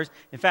followers.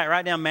 In fact,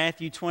 write down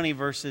Matthew 20,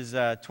 verses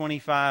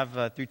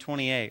 25 through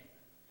 28.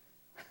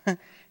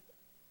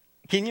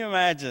 Can you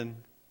imagine?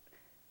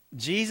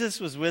 Jesus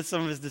was with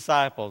some of his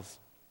disciples.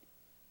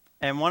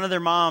 And one of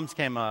their moms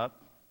came up,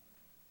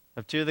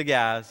 of two of the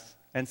guys,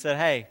 and said,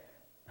 hey,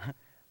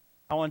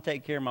 I want to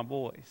take care of my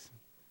boys.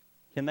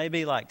 Can they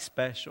be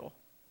special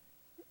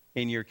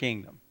in your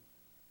kingdom?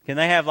 Can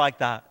they have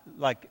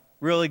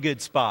really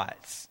good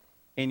spots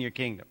in your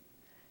kingdom?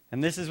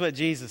 And this is what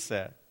Jesus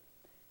said.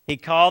 He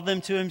called them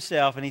to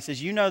himself and he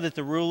says, you know that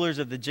the rulers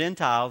of the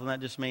Gentiles, and that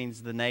just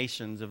means the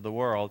nations of the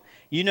world,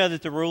 you know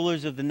that the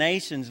rulers of the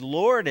nations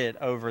lord it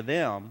over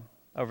them,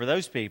 over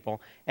those people,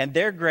 and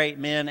their great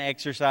men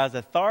exercise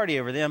authority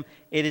over them.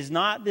 It is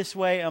not this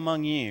way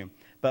among you.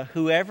 But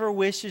whoever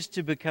wishes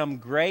to become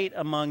great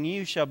among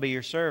you shall be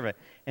your servant,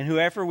 and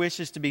whoever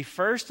wishes to be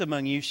first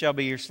among you shall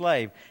be your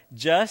slave,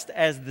 just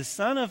as the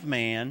Son of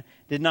Man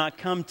did not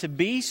come to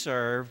be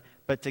served,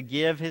 but to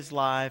give his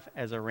life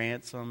as a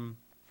ransom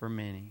for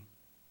many.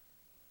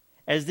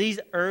 As these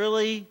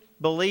early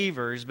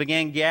believers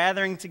began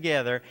gathering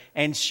together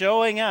and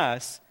showing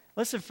us,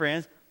 listen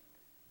friends,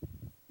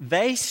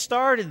 they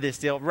started this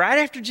deal. Right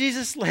after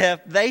Jesus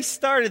left, they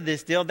started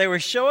this deal. They were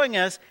showing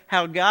us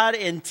how God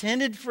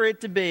intended for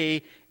it to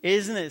be.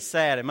 Isn't it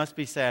sad? It must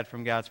be sad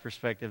from God's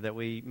perspective that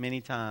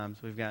many times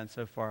we've gotten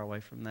so far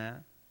away from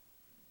that.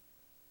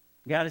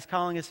 God is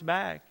calling us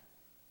back.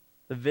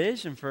 The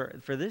vision for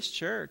this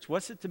church,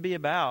 what's it to be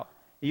about?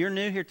 You're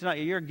new here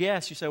tonight. You're a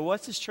guest. You say,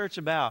 what's this church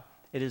about?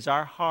 It is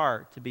our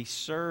heart to be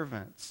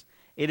servants.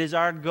 It is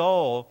our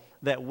goal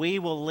that we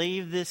will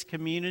leave this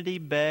community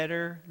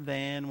better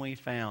than we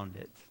found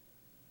it.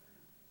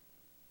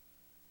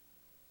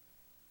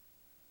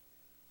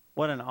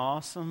 What an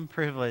awesome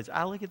privilege.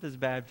 I look at this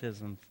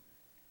baptism.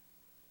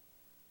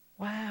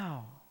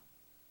 Wow.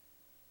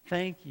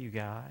 Thank you,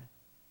 God.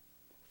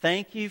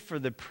 Thank you for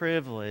the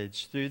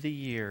privilege through the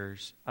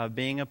years of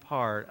being a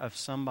part of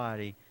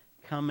somebody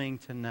coming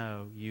to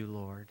know you,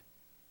 Lord.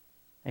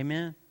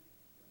 Amen.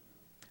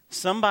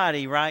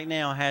 Somebody right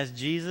now has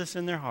Jesus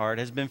in their heart,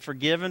 has been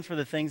forgiven for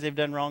the things they've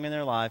done wrong in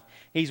their life.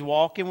 He's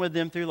walking with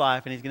them through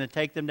life, and He's going to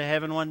take them to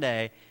heaven one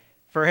day,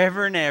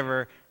 forever and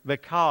ever,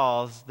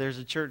 because there's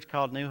a church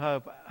called New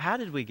Hope. How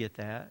did we get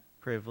that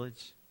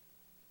privilege?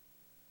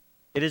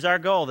 It is our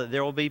goal that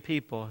there will be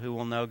people who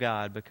will know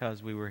God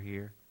because we were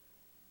here.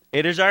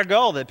 It is our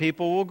goal that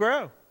people will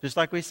grow, just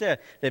like we said,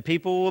 that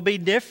people will be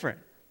different,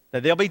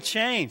 that they'll be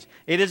changed.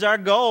 It is our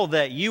goal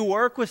that you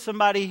work with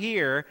somebody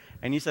here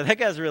and you say, that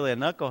guy's really a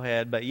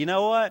knucklehead, but you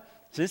know what?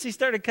 Since he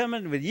started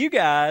coming with you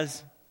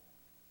guys,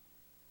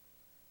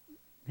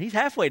 he's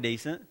halfway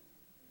decent.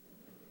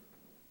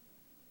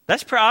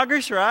 That's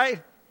progress,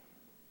 right?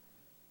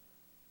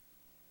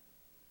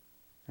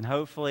 And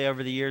hopefully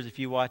over the years, if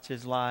you watch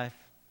his life,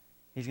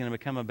 he's going to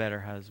become a better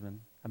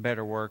husband, a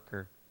better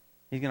worker.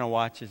 He's going to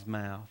watch his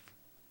mouth.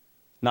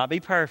 Not be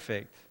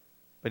perfect,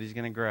 but he's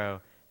going to grow.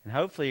 And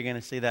hopefully you're going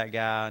to see that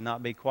guy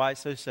not be quite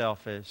so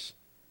selfish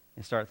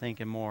and start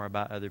thinking more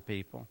about other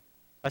people.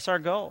 That's our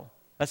goal.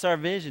 That's our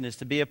vision, is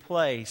to be a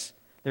place.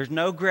 There's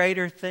no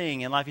greater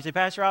thing in life. You say,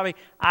 Pastor Robbie,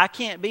 I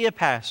can't be a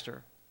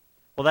pastor.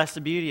 Well, that's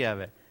the beauty of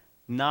it.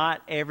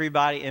 Not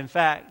everybody, in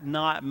fact,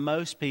 not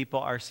most people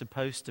are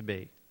supposed to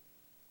be.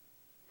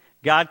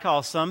 God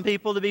calls some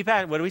people to be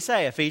pastors. What do we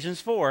say? Ephesians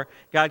 4.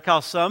 God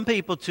calls some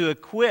people to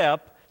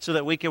equip so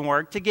that we can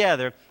work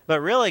together.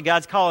 But really,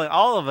 God's calling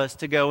all of us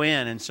to go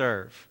in and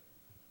serve.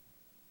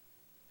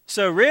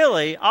 So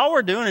really, all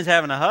we're doing is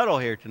having a huddle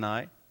here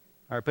tonight.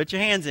 All right, put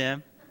your hands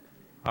in.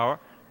 All right,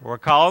 we're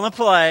calling the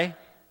play.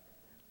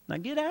 Now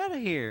get out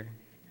of here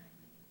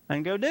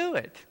and go do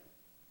it.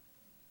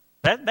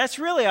 That's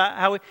really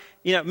how we,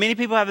 many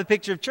people have a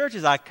picture of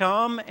churches. I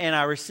come and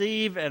I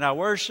receive and I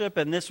worship,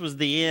 and this was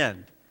the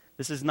end.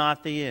 This is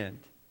not the end.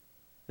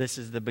 This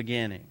is the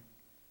beginning.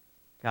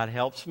 God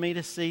helps me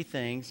to see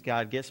things.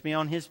 God gets me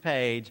on His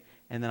page,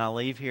 and then I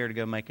leave here to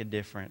go make a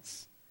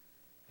difference.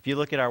 If you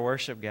look at our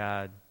worship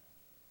guide,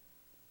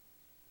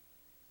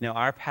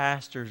 our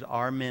pastors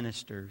are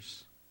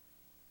ministers,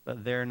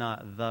 but they're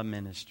not the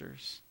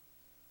ministers.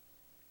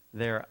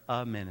 They're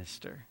a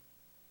minister.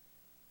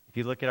 If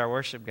you look at our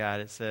worship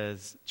guide, it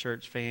says,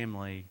 church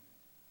family,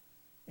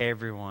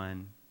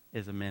 everyone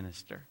is a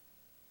minister.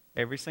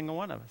 Every single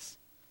one of us.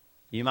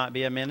 You might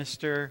be a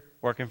minister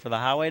working for the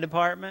highway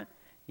department.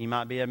 You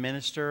might be a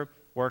minister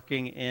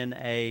working in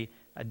a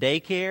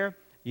daycare.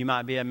 You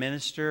might be a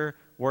minister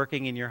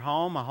working in your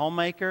home, a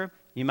homemaker.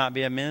 You might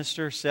be a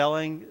minister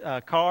selling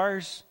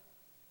cars.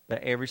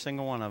 But every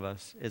single one of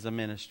us is a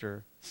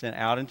minister sent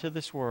out into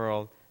this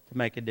world to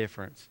make a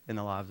difference in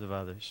the lives of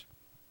others.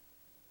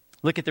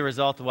 Look at the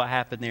result of what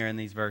happened there in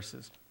these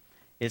verses.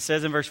 It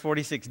says in verse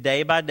 46,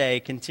 day by day,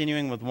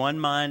 continuing with one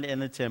mind in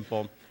the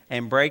temple,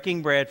 and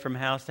breaking bread from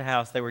house to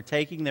house, they were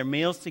taking their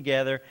meals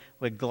together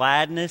with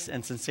gladness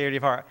and sincerity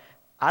of heart.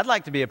 I'd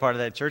like to be a part of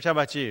that church. How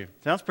about you?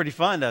 Sounds pretty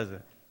fun, doesn't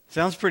it?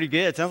 Sounds pretty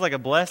good. Sounds like a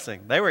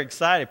blessing. They were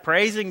excited,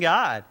 praising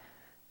God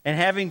and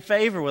having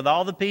favor with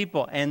all the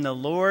people. And the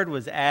Lord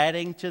was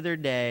adding to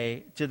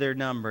their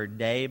number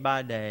day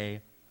by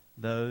day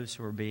those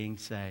who were being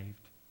saved.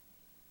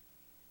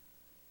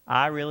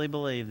 I really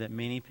believe that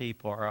many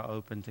people are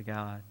open to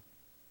God.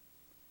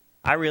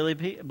 I really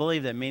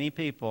believe that many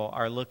people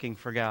are looking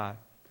for God,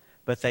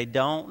 but they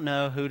don't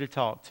know who to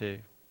talk to.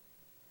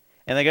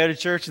 And they go to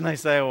church and they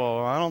say,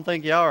 well, I don't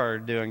think y'all are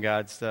doing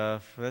God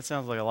stuff. That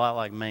sounds like a lot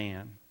like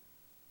man.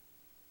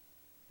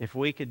 If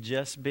we could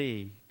just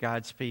be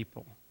God's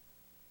people,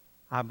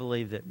 I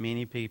believe that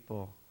many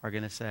people are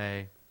going to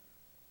say,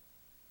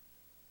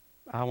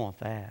 I want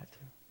that.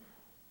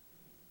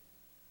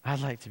 I'd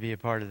like to be a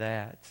part of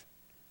that.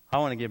 I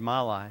want to give my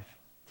life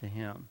to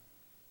Him.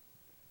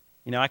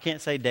 I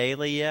can't say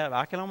daily yet, but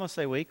I can almost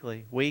say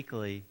weekly.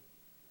 Weekly,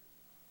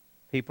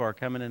 people are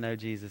coming to know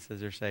Jesus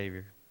as their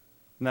Savior.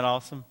 Isn't that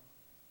awesome?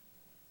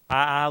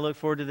 I look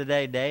forward to the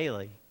day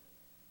daily.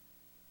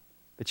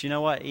 But you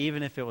know what?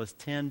 Even if it was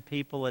 10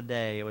 people a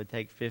day, it would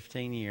take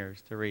 15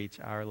 years to reach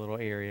our little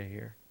area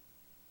here.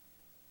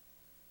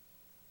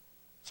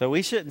 So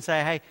we shouldn't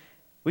say, hey,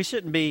 we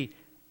shouldn't be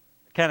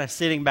kind of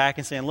sitting back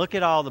and saying, look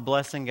at all the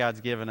blessing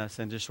God's given us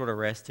and just sort of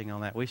resting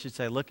on that. We should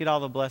say, look at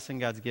all the blessing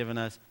God's given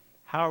us.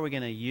 How are we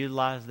going to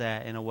utilize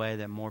that in a way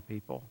that more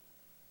people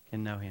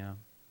can know Him?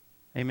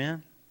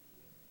 Amen?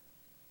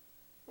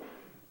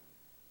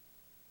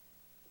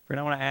 Friend,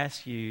 I want to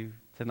ask you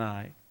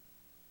tonight,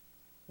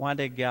 why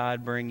did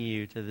God bring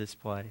you to this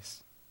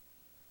place?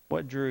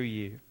 What drew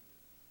you?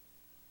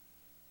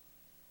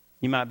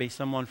 You might be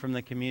someone from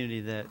the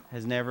community that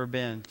has never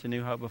been to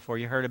New Hope before.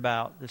 You heard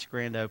about this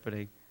grand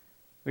opening.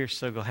 We are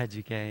so glad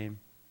you came.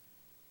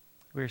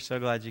 We're so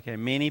glad you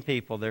came. Many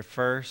people, their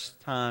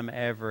first time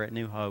ever at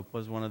New Hope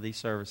was one of these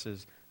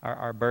services.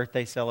 Our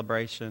birthday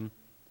celebration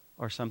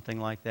or something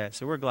like that.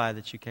 So we're glad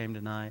that you came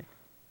tonight.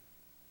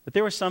 But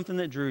there was something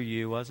that drew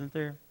you, wasn't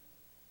there?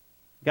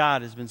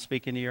 God has been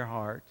speaking to your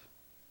heart.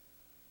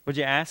 Would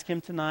you ask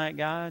Him tonight,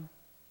 God,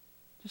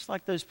 just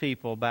like those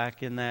people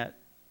back in that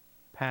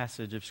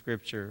passage of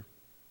Scripture,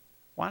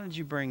 why did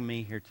you bring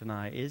me here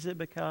tonight? Is it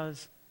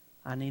because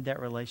I need that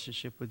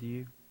relationship with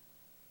you?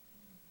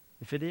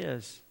 If it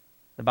is,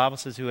 the Bible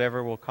says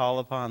whoever will call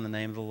upon the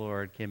name of the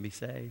Lord can be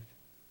saved.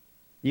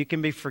 You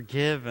can be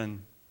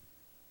forgiven.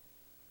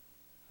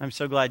 I'm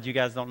so glad you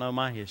guys don't know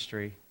my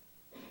history.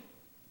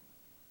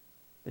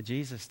 But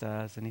Jesus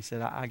does. And He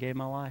said, I gave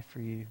my life for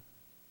you.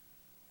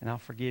 And I'll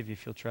forgive you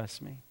if you'll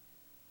trust me.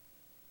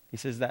 He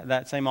says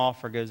that same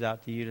offer goes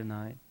out to you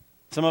tonight.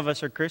 Some of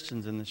us are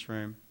Christians in this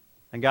room.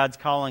 And God's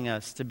calling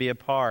us to be a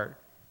part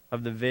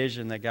of the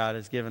vision that God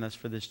has given us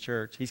for this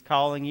church. He's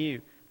calling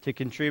you to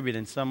contribute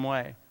in some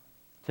way,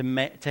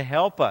 to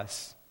help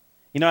us.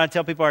 You know, I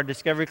tell people our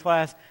discovery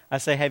class, I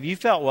say, have you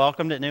felt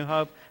welcomed at New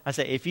Hope? I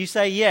say, if you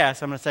say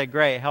yes, I'm going to say,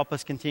 great, help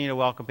us continue to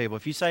welcome people.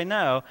 If you say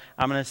no,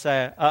 I'm going to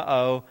say,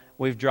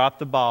 we've dropped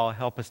the ball,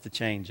 help us to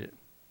change it.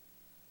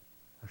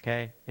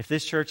 Okay? If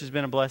this church has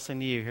been a blessing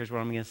to you, here's what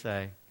I'm going to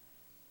say.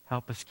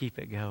 Help us keep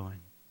it going.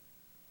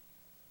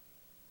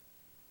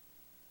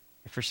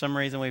 If for some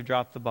reason we've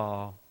dropped the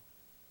ball,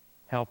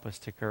 help us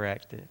to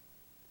correct it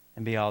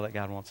and be all that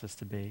God wants us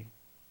to be.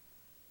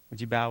 Would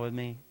you bow with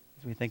me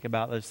as we think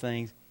about those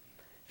things?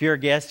 If you're a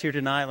guest here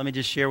tonight, let me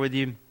just share with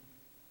you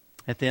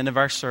at the end of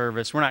our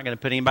service, we're not going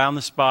to put anybody on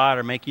the spot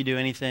or make you do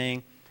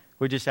anything.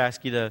 We just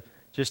ask you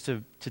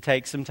to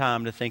take some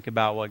time to think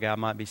about what God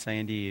might be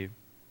saying to you.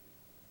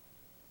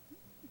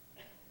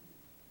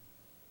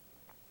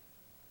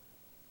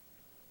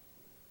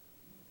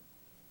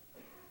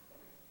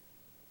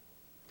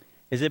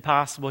 Is it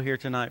possible here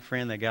tonight,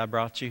 friend, that God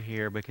brought you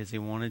here because He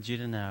wanted you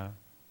to know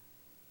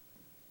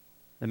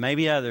that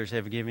maybe others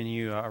have given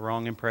you a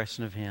wrong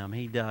impression of Him?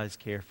 He does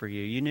care for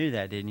you. You knew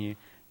that, didn't you?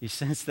 You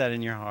sensed that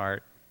in your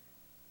heart.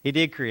 He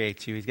did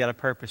create you. He's got a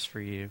purpose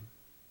for you.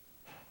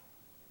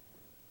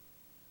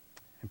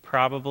 And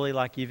probably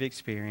like you've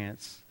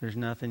experienced, there's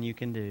nothing you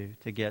can do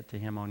to get to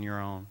Him on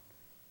your own.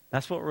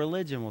 That's what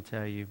religion will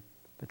tell you,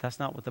 but that's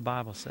not what the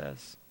Bible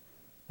says.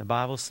 The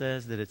Bible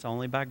says that it's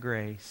only by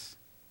grace.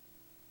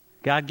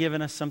 God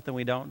giving us something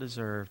we don't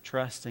deserve,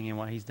 trusting in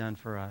what He's done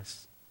for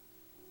us.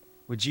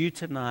 Would you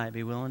tonight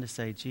be willing to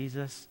say,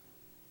 Jesus,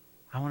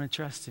 I want to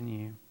trust in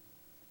you.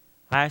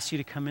 I ask you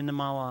to come into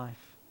my life,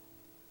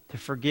 to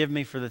forgive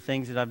me for the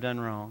things that I've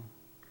done wrong,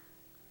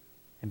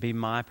 and be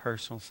my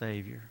personal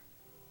Savior.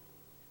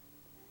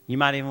 You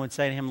might even would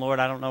say to Him, Lord,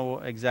 I don't know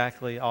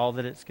exactly all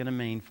that it's going to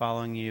mean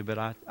following you,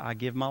 but I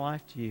give my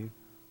life to you,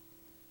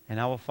 and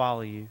I will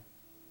follow you.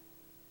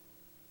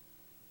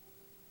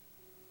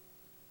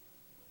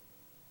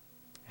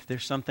 If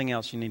there's something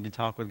else you need to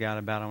talk with God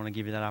about, I want to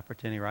give you that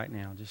opportunity right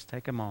now. Just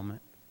take a moment.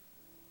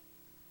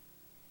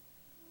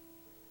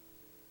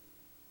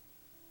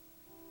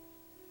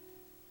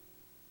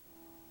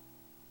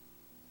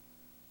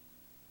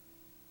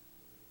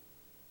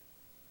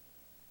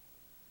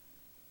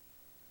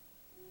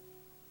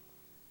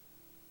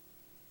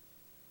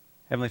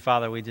 Heavenly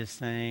Father, we just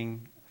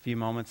sang a few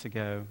moments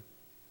ago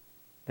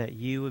that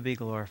you would be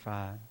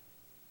glorified.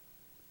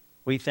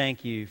 We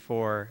thank you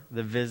for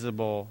the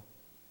visible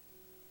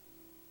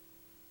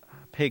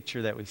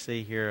picture that we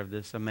see here of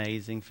this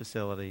amazing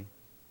facility.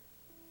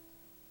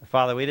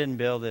 Father, we didn't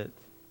build it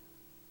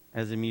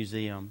as a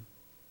museum.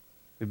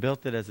 We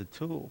built it as a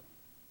tool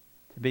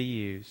to be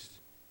used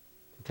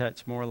to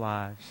touch more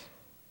lives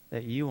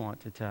that you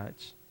want to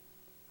touch.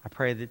 I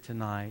pray that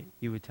tonight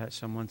you would touch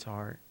someone's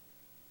heart.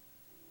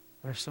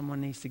 Or if someone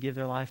needs to give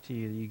their life to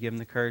you, that you give them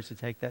the courage to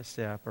take that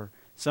step, or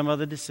some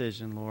other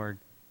decision, Lord,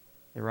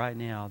 that right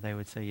now they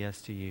would say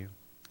yes to you.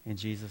 In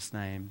Jesus'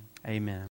 name, amen.